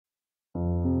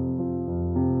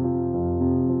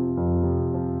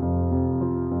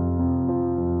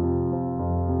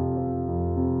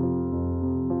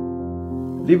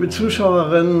Liebe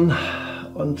Zuschauerinnen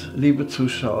und liebe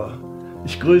Zuschauer,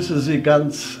 ich grüße Sie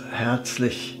ganz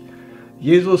herzlich.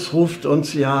 Jesus ruft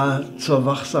uns ja zur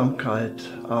Wachsamkeit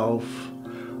auf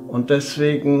und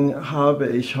deswegen habe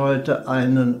ich heute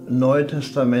einen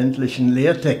neutestamentlichen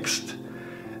Lehrtext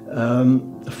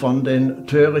von den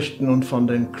törichten und von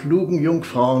den klugen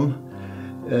Jungfrauen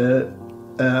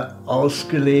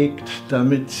ausgelegt,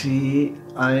 damit sie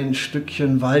ein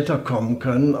Stückchen weiterkommen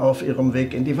können auf ihrem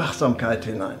Weg in die Wachsamkeit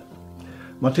hinein.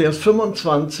 Matthäus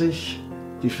 25,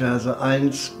 die Verse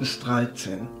 1 bis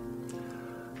 13.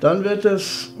 Dann wird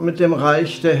es mit dem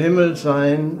Reich der Himmel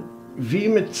sein, wie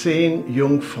mit 10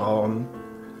 Jungfrauen,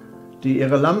 die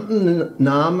ihre Lampen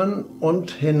nahmen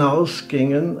und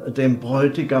hinausgingen dem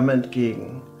Bräutigam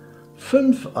entgegen.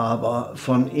 5 aber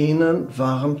von ihnen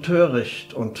waren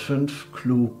töricht und 5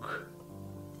 klug.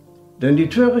 Denn die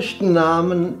Törichten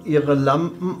nahmen ihre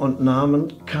Lampen und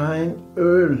nahmen kein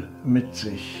Öl mit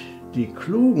sich. Die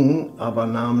Klugen aber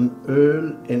nahmen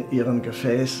Öl in ihren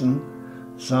Gefäßen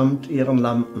samt ihren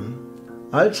Lampen.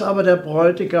 Als aber der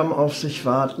Bräutigam auf sich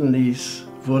warten ließ,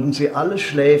 wurden sie alle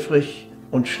schläfrig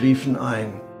und schliefen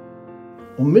ein.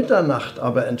 Um Mitternacht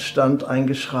aber entstand ein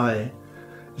Geschrei: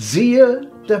 Siehe,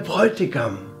 der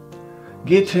Bräutigam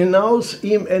geht hinaus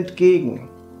ihm entgegen.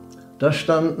 Da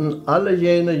standen alle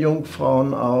jene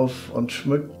Jungfrauen auf und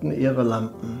schmückten ihre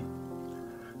Lampen.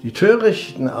 Die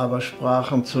Törichten aber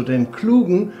sprachen zu den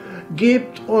Klugen: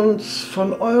 Gebt uns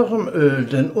von eurem Öl,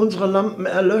 denn unsere Lampen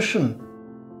erlöschen.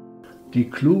 Die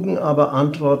Klugen aber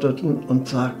antworteten und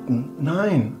sagten: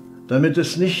 Nein, damit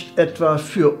es nicht etwa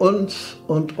für uns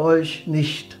und euch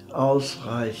nicht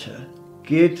ausreiche.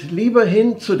 Geht lieber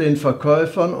hin zu den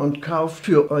Verkäufern und kauft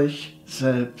für euch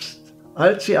selbst.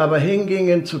 Als sie aber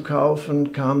hingingen zu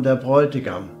kaufen, kam der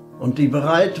Bräutigam, und die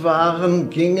bereit waren,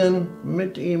 gingen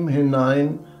mit ihm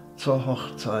hinein zur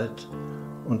Hochzeit,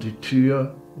 und die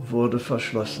Tür wurde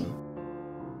verschlossen.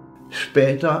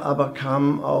 Später aber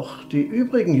kamen auch die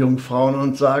übrigen Jungfrauen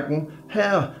und sagten: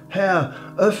 Herr, Herr,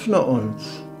 öffne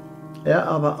uns. Er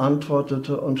aber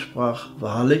antwortete und sprach: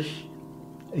 Wahrlich,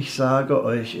 ich sage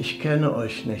euch, ich kenne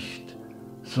euch nicht,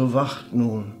 so wacht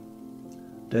nun,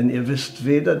 denn ihr wisst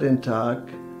weder den Tag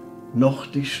noch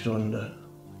die Stunde.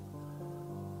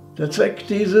 Der Zweck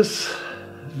dieses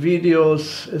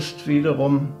Videos ist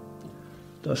wiederum,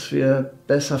 dass wir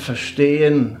besser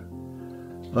verstehen,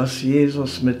 was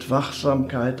Jesus mit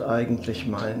Wachsamkeit eigentlich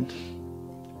meint.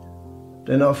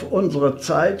 Denn auf unsere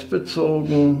Zeit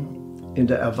bezogen, in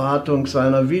der Erwartung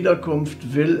seiner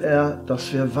Wiederkunft, will er,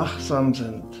 dass wir wachsam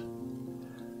sind.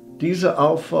 Diese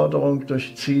Aufforderung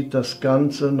durchzieht das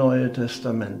ganze Neue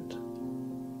Testament.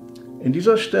 In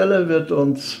dieser Stelle wird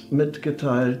uns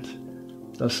mitgeteilt,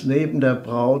 dass neben der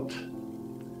Braut,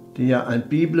 die ja ein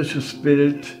biblisches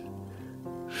Bild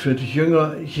für die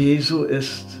Jünger Jesu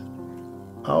ist,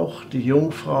 auch die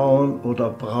Jungfrauen oder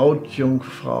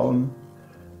Brautjungfrauen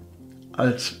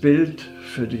als Bild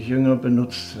für die Jünger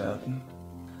benutzt werden.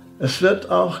 Es wird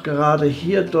auch gerade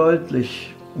hier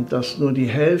deutlich, dass nur die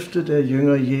Hälfte der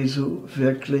Jünger Jesu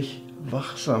wirklich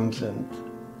wachsam sind.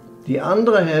 Die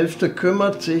andere Hälfte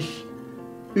kümmert sich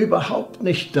überhaupt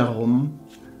nicht darum,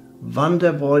 wann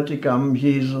der Bräutigam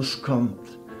Jesus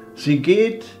kommt. Sie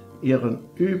geht ihren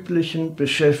üblichen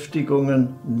Beschäftigungen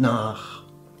nach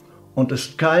und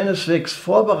ist keineswegs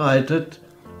vorbereitet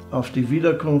auf die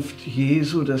Wiederkunft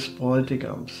Jesu des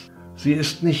Bräutigams. Sie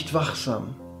ist nicht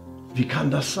wachsam. Wie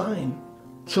kann das sein?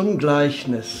 Zum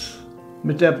Gleichnis.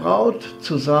 Mit der Braut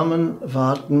zusammen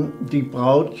warten die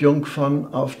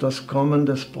Brautjungfern auf das Kommen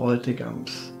des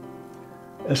Bräutigams.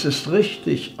 Es ist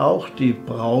richtig, auch die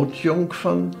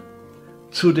Brautjungfern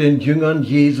zu den Jüngern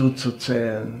Jesu zu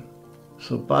zählen.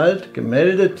 Sobald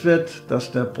gemeldet wird,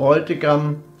 dass der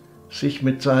Bräutigam sich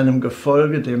mit seinem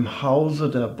Gefolge dem Hause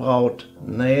der Braut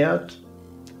nähert,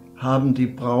 haben die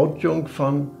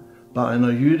Brautjungfern bei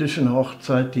einer jüdischen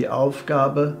Hochzeit die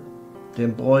Aufgabe,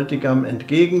 dem Bräutigam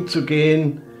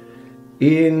entgegenzugehen,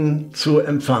 ihn zu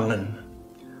empfangen.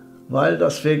 Weil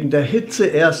das wegen der Hitze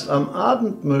erst am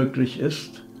Abend möglich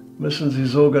ist, müssen sie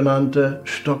sogenannte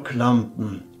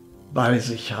Stocklampen bei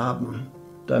sich haben,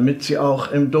 damit sie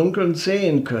auch im Dunkeln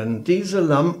sehen können. Diese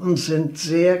Lampen sind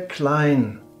sehr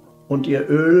klein und ihr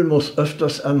Öl muss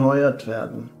öfters erneuert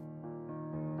werden.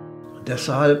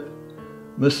 Deshalb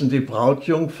müssen die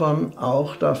Brautjungfern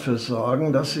auch dafür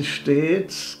sorgen, dass sie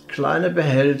stets kleine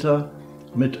Behälter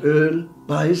mit Öl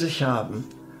bei sich haben,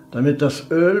 damit das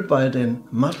Öl bei den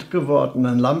matt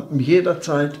gewordenen Lampen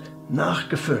jederzeit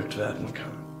nachgefüllt werden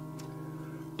kann.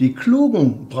 Die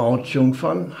klugen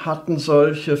Brautjungfern hatten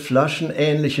solche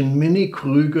flaschenähnlichen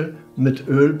Minikrüge mit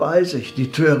Öl bei sich,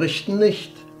 die Törichten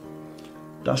nicht.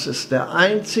 Das ist der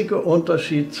einzige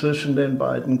Unterschied zwischen den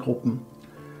beiden Gruppen.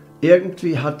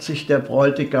 Irgendwie hat sich der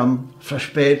Bräutigam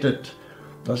verspätet.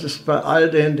 Das ist bei all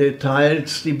den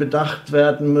Details, die bedacht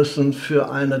werden müssen,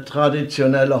 für eine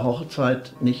traditionelle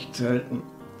Hochzeit nicht selten.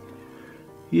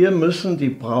 Hier müssen die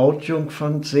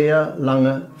Brautjungfern sehr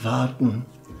lange warten,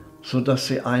 sodass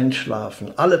sie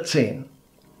einschlafen, alle 10.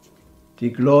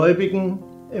 Die Gläubigen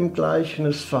im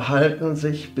Gleichnis verhalten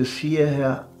sich bis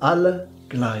hierher alle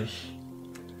gleich.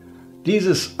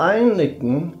 Dieses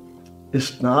Einnicken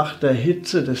ist nach der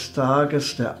Hitze des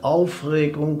Tages, der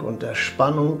Aufregung und der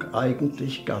Spannung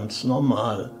eigentlich ganz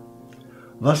normal.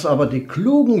 Was aber die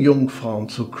klugen Jungfrauen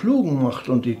zu Klugen macht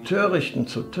und die Törichten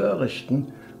zu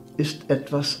Törichten, ist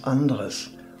etwas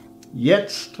anderes.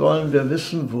 Jetzt wollen wir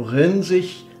wissen, worin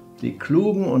sich die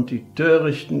klugen und die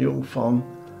törichten Jungfrauen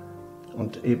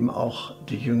und eben auch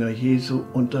die Jünger Jesu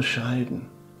unterscheiden.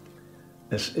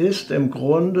 Es ist im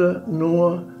Grunde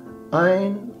nur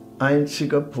ein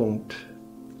einziger Punkt.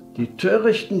 Die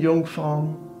törichten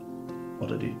Jungfrauen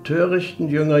oder die törichten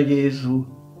Jünger Jesu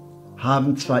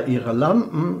haben zwar ihre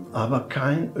Lampen, aber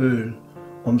kein Öl,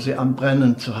 um sie am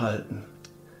Brennen zu halten.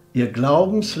 Ihr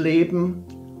Glaubensleben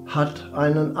hat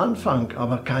einen Anfang,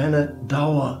 aber keine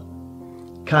Dauer,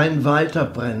 kein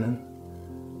Weiterbrennen.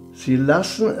 Sie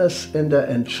lassen es in der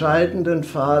entscheidenden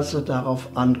Phase darauf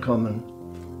ankommen.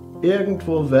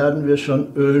 Irgendwo werden wir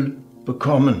schon Öl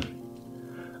bekommen.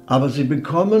 Aber sie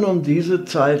bekommen um diese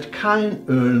Zeit kein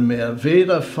Öl mehr,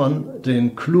 weder von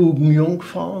den klugen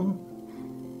Jungfrauen,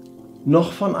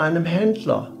 noch von einem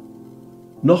Händler,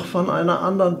 noch von einer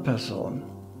anderen Person.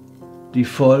 Die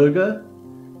Folge: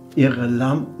 ihre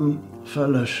Lampen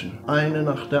verlöschen, eine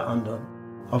nach der anderen.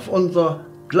 Auf unser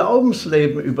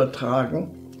Glaubensleben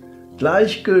übertragen: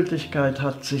 Gleichgültigkeit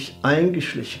hat sich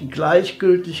eingeschlichen.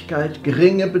 Gleichgültigkeit,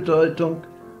 geringe Bedeutung,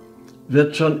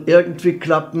 wird schon irgendwie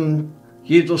klappen.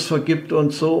 Jesus vergibt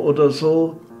uns so oder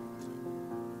so.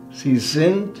 Sie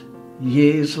sind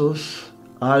Jesus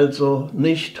also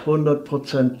nicht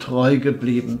 100% treu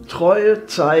geblieben. Treue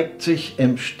zeigt sich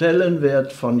im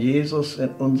Stellenwert von Jesus in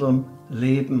unserem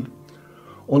Leben.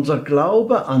 Unser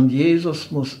Glaube an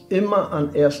Jesus muss immer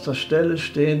an erster Stelle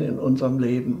stehen in unserem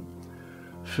Leben.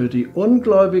 Für die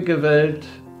ungläubige Welt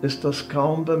ist das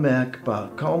kaum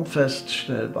bemerkbar, kaum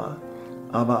feststellbar.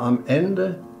 Aber am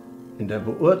Ende, in der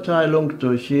Beurteilung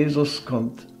durch Jesus,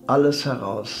 kommt alles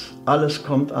heraus. Alles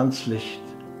kommt ans Licht,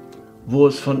 wo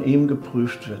es von ihm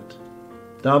geprüft wird.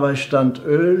 Dabei stand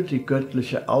Öl, die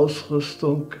göttliche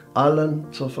Ausrüstung, allen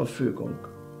zur Verfügung.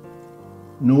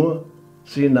 Nur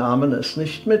sie nahmen es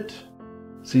nicht mit.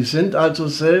 Sie sind also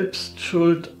selbst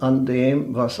schuld an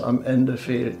dem, was am Ende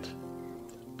fehlt.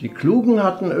 Die Klugen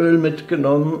hatten Öl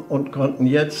mitgenommen und konnten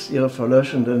jetzt ihre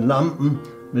verlöschenden Lampen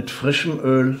mit frischem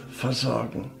Öl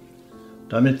versorgen,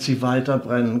 damit sie weiter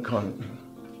brennen konnten.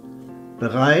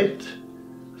 Bereit,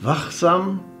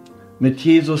 wachsam, mit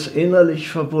Jesus innerlich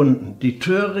verbunden. Die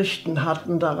Törichten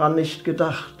hatten daran nicht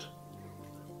gedacht.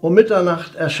 Um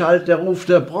Mitternacht erschallt der Ruf,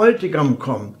 der Bräutigam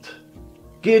kommt.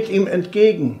 Geht ihm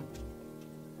entgegen.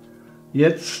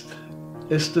 Jetzt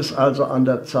ist es also an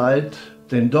der Zeit,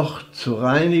 den Docht zu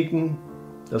reinigen,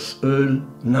 das Öl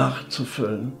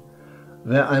nachzufüllen.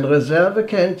 Wer ein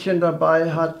Reservekännchen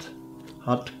dabei hat,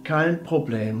 hat kein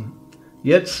Problem.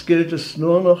 Jetzt gilt es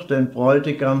nur noch, den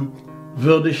Bräutigam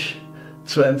würdig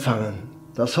zu empfangen.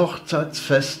 Das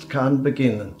Hochzeitsfest kann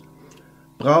beginnen.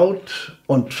 Braut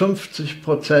und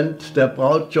 50% der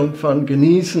Brautjungfern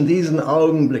genießen diesen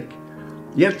Augenblick.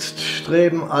 Jetzt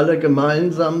streben alle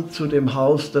gemeinsam zu dem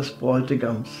Haus des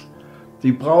Bräutigams.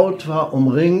 Die Braut war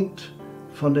umringt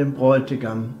von dem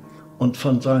Bräutigam und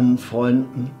von seinen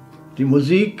Freunden. Die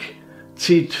Musik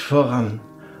zieht voran.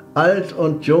 Alt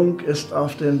und jung ist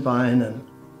auf den Beinen.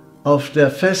 Auf der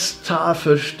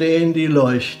Festtafel stehen die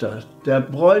Leuchter. Der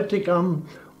Bräutigam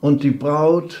und die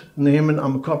Braut nehmen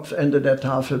am Kopfende der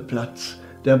Tafel Platz.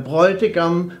 Der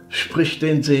Bräutigam spricht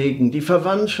den Segen. Die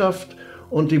Verwandtschaft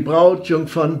und die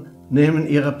Brautjungfern nehmen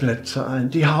ihre Plätze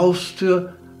ein. Die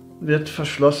Haustür wird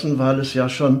verschlossen, weil es ja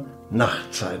schon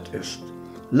Nachtzeit ist.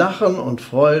 Lachen und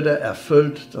Freude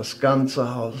erfüllt das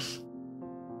ganze Haus.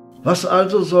 Was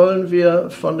also sollen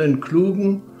wir von den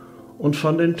klugen und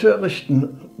von den törichten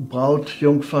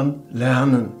Brautjungfern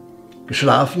lernen?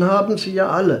 Geschlafen haben sie ja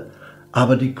alle,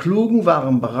 aber die Klugen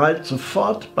waren bereit,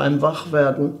 sofort beim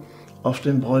Wachwerden auf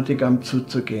den Bräutigam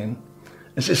zuzugehen.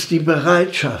 Es ist die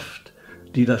Bereitschaft,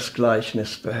 die das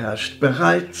Gleichnis beherrscht.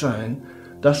 Bereit sein,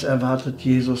 das erwartet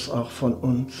Jesus auch von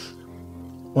uns.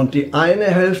 Und die eine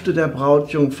Hälfte der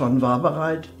Brautjungfern war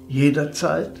bereit,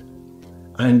 jederzeit.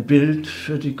 Ein Bild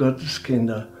für die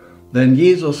Gotteskinder. Wenn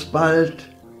Jesus bald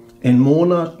in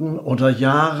Monaten oder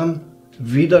Jahren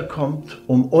wiederkommt,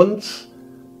 um uns,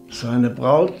 seine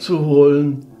Braut zu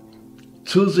holen,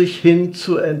 zu sich hin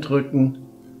zu entrücken,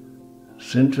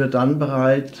 sind wir dann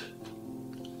bereit,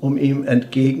 um ihm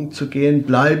entgegenzugehen?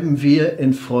 Bleiben wir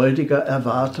in freudiger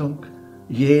Erwartung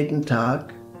jeden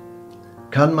Tag?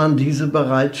 Kann man diese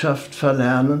Bereitschaft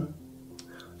verlernen?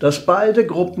 Dass beide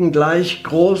Gruppen gleich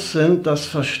groß sind, das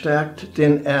verstärkt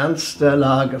den Ernst der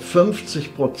Lage.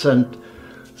 50%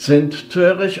 sind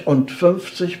töricht und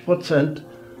 50%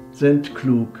 sind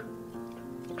klug.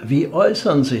 Wie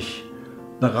äußern sich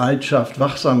Bereitschaft,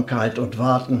 Wachsamkeit und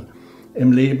Warten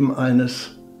im Leben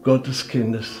eines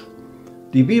Gotteskindes?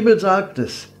 Die Bibel sagt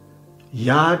es: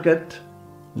 jaget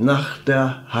nach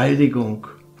der Heiligung,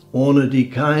 ohne die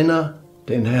keiner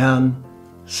den Herrn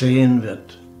sehen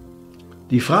wird.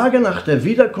 Die Frage nach der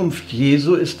Wiederkunft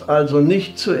Jesu ist also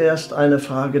nicht zuerst eine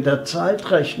Frage der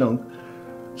Zeitrechnung,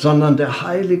 sondern der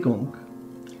Heiligung.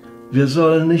 Wir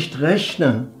sollen nicht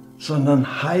rechnen,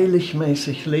 sondern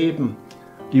heiligmäßig leben.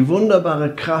 Die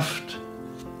wunderbare Kraft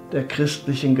der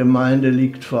christlichen Gemeinde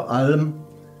liegt vor allem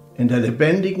in der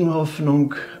lebendigen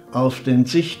Hoffnung auf den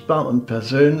sichtbar und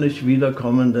persönlich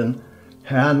wiederkommenden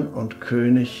Herrn und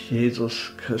König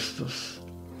Jesus Christus.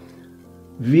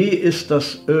 Wie ist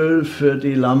das Öl für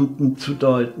die Lampen zu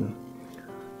deuten?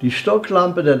 Die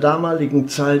Stocklampe der damaligen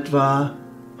Zeit war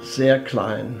sehr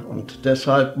klein und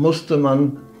deshalb musste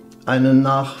man einen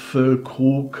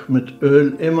Nachfüllkrug mit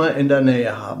Öl immer in der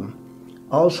Nähe haben.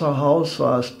 Außer Haus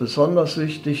war es besonders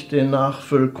wichtig, den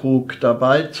Nachfüllkrug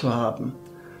dabei zu haben.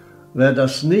 Wer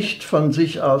das nicht von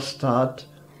sich aus tat,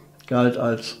 galt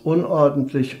als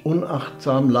unordentlich,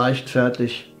 unachtsam,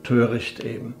 leichtfertig, töricht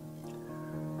eben.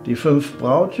 Die 5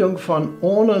 Brautjungfern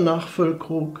ohne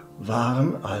Nachfüllkrug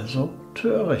waren also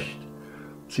töricht.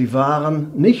 Sie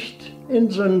waren nicht in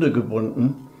Sünde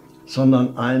gebunden,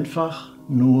 sondern einfach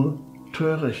nur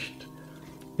töricht,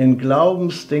 in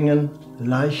Glaubensdingen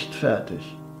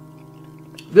leichtfertig.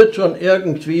 Wird schon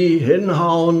irgendwie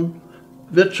hinhauen,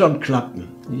 wird schon klappen.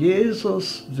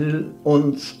 Jesus will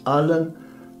uns allen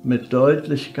mit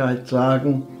Deutlichkeit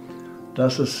sagen,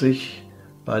 dass es sich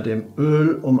bei dem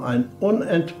Öl um ein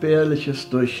unentbehrliches,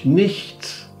 durch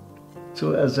nichts zu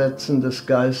ersetzendes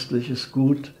geistliches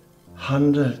Gut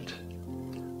handelt,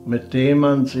 mit dem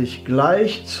man sich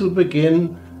gleich zu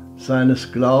Beginn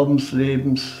seines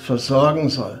Glaubenslebens versorgen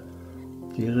soll.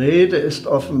 Die Rede ist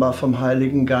offenbar vom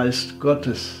Heiligen Geist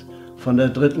Gottes, von der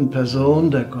dritten Person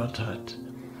der Gottheit.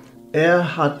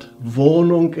 Er hat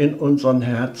Wohnung in unseren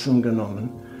Herzen genommen.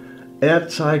 Er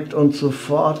zeigt uns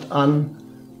sofort an,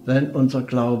 wenn unser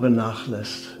Glaube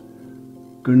nachlässt.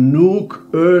 Genug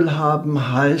Öl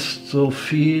haben heißt so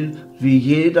viel wie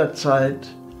jederzeit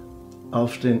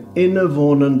auf den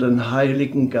innewohnenden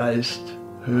Heiligen Geist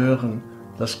hören.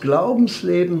 Das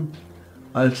Glaubensleben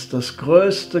als das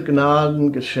größte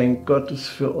Gnadengeschenk Gottes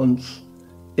für uns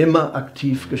immer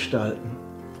aktiv gestalten.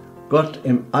 Gott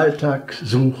im Alltag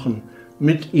suchen,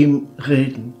 mit ihm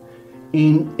reden,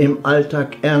 ihn im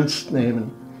Alltag ernst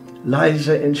nehmen,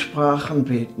 leise in Sprachen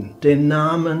beten, den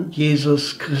Namen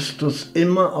Jesus Christus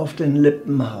immer auf den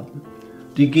Lippen haben,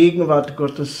 die Gegenwart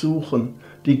Gottes suchen,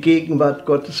 die Gegenwart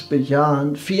Gottes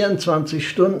bejahen, 24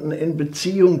 Stunden in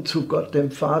Beziehung zu Gott,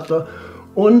 dem Vater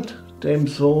und dem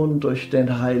Sohn durch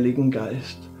den Heiligen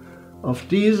Geist. Auf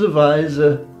diese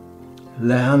Weise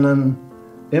lernen,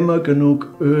 immer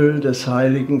genug Öl des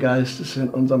Heiligen Geistes in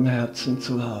unserem Herzen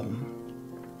zu haben.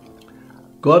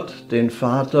 Gott, den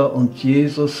Vater und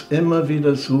Jesus immer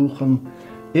wieder suchen,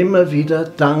 immer wieder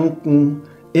danken,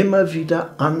 immer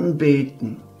wieder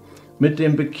anbeten. Mit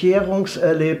dem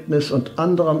Bekehrungserlebnis und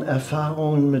anderen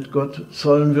Erfahrungen mit Gott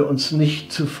sollen wir uns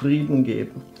nicht zufrieden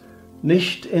geben.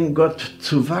 Nicht in Gott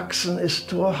zu wachsen ist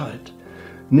Torheit.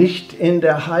 Nicht in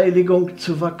der Heiligung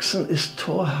zu wachsen ist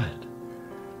Torheit.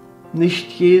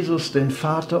 Nicht Jesus, den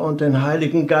Vater und den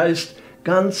Heiligen Geist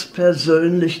ganz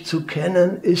persönlich zu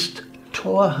kennen, ist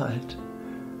Torheit.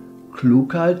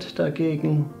 Klugheit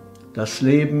dagegen, das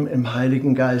Leben im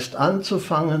Heiligen Geist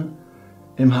anzufangen,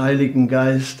 im Heiligen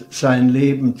Geist sein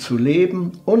Leben zu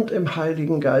leben und im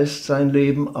Heiligen Geist sein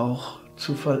Leben auch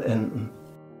zu vollenden.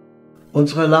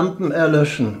 Unsere Lampen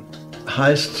erlöschen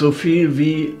heißt so viel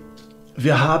wie: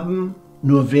 wir haben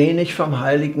nur wenig vom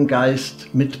Heiligen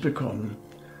Geist mitbekommen,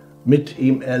 mit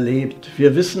ihm erlebt.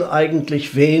 Wir wissen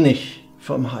eigentlich wenig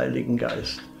vom Heiligen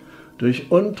Geist.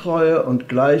 Durch Untreue und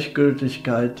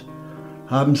Gleichgültigkeit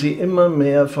haben sie immer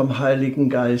mehr vom Heiligen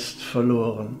Geist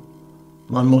verloren.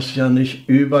 Man muss ja nicht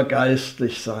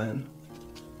übergeistlich sein.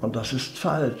 Und das ist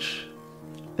falsch.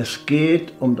 Es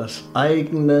geht um das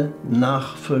eigene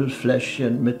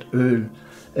Nachfüllfläschchen mit Öl.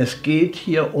 Es geht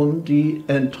hier um die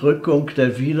Entrückung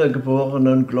der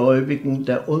wiedergeborenen Gläubigen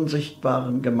der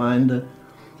unsichtbaren Gemeinde,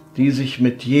 die sich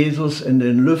mit Jesus in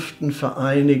den Lüften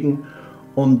vereinigen,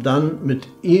 um dann mit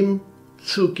ihm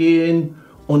zu gehen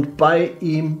und bei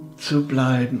ihm zu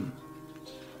bleiben.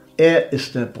 Er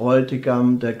ist der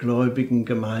Bräutigam der gläubigen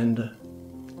Gemeinde.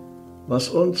 Was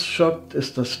uns schockt,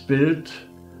 ist das Bild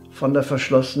von der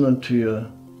verschlossenen Tür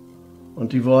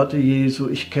und die Worte Jesu,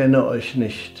 ich kenne euch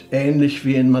nicht, ähnlich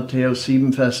wie in Matthäus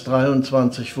 7, Vers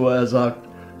 23, wo er sagt,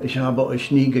 ich habe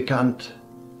euch nie gekannt.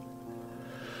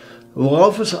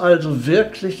 Worauf es also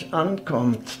wirklich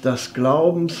ankommt, das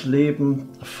Glaubensleben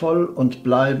voll und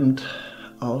bleibend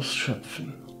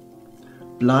ausschöpfen,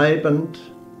 bleibend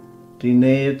die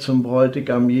Nähe zum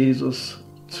Bräutigam Jesus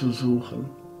zu suchen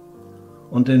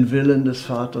und den Willen des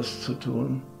Vaters zu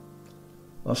tun.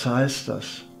 Was heißt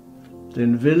das?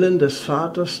 Den Willen des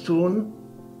Vaters tun?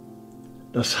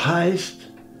 Das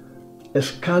heißt,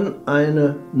 es kann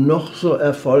eine noch so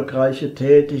erfolgreiche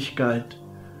Tätigkeit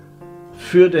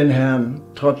für den Herrn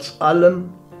trotz allem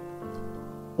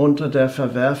unter der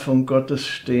Verwerfung Gottes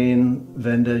stehen,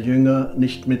 wenn der Jünger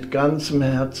nicht mit ganzem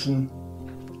Herzen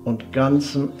und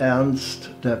ganzem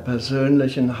Ernst der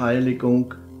persönlichen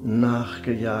Heiligung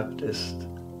nachgejagt ist,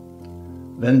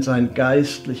 wenn sein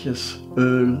geistliches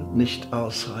Öl nicht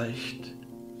ausreicht.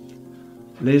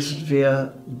 Lesen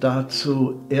wir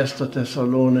dazu 1.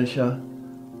 Thessalonicher,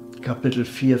 Kapitel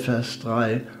 4, Vers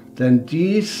 3. Denn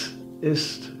dies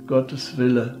ist Gottes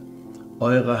Wille,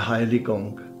 eure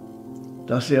Heiligung,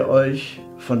 dass ihr euch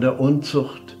von der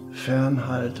Unzucht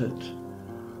fernhaltet.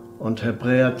 Und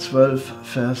Hebräer 12,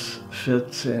 Vers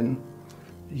 14.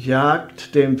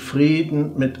 Jagt dem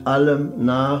Frieden mit allem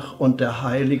nach und der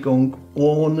Heiligung,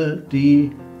 ohne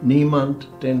die niemand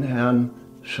den Herrn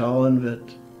schauen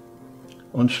wird.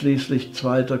 Und schließlich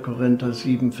 2. Korinther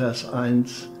 7, Vers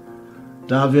 1.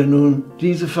 Da wir nun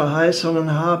diese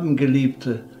Verheißungen haben,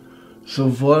 Geliebte,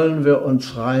 so wollen wir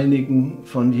uns reinigen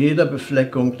von jeder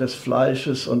Befleckung des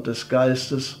Fleisches und des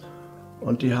Geistes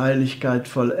und die Heiligkeit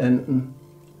vollenden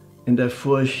in der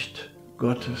Furcht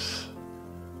Gottes.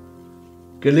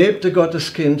 Gelebte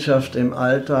Gotteskindschaft im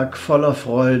Alltag voller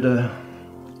Freude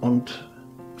und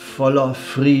voller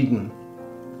Frieden,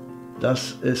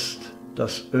 das ist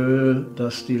das Öl,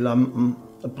 das die Lampen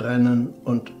brennen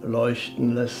und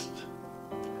leuchten lässt.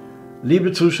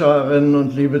 Liebe Zuschauerinnen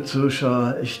und liebe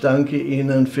Zuschauer, ich danke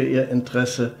Ihnen für Ihr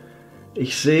Interesse.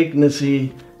 Ich segne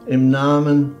Sie im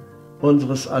Namen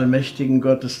unseres allmächtigen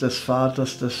Gottes, des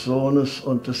Vaters, des Sohnes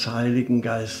und des Heiligen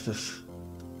Geistes.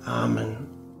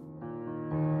 Amen.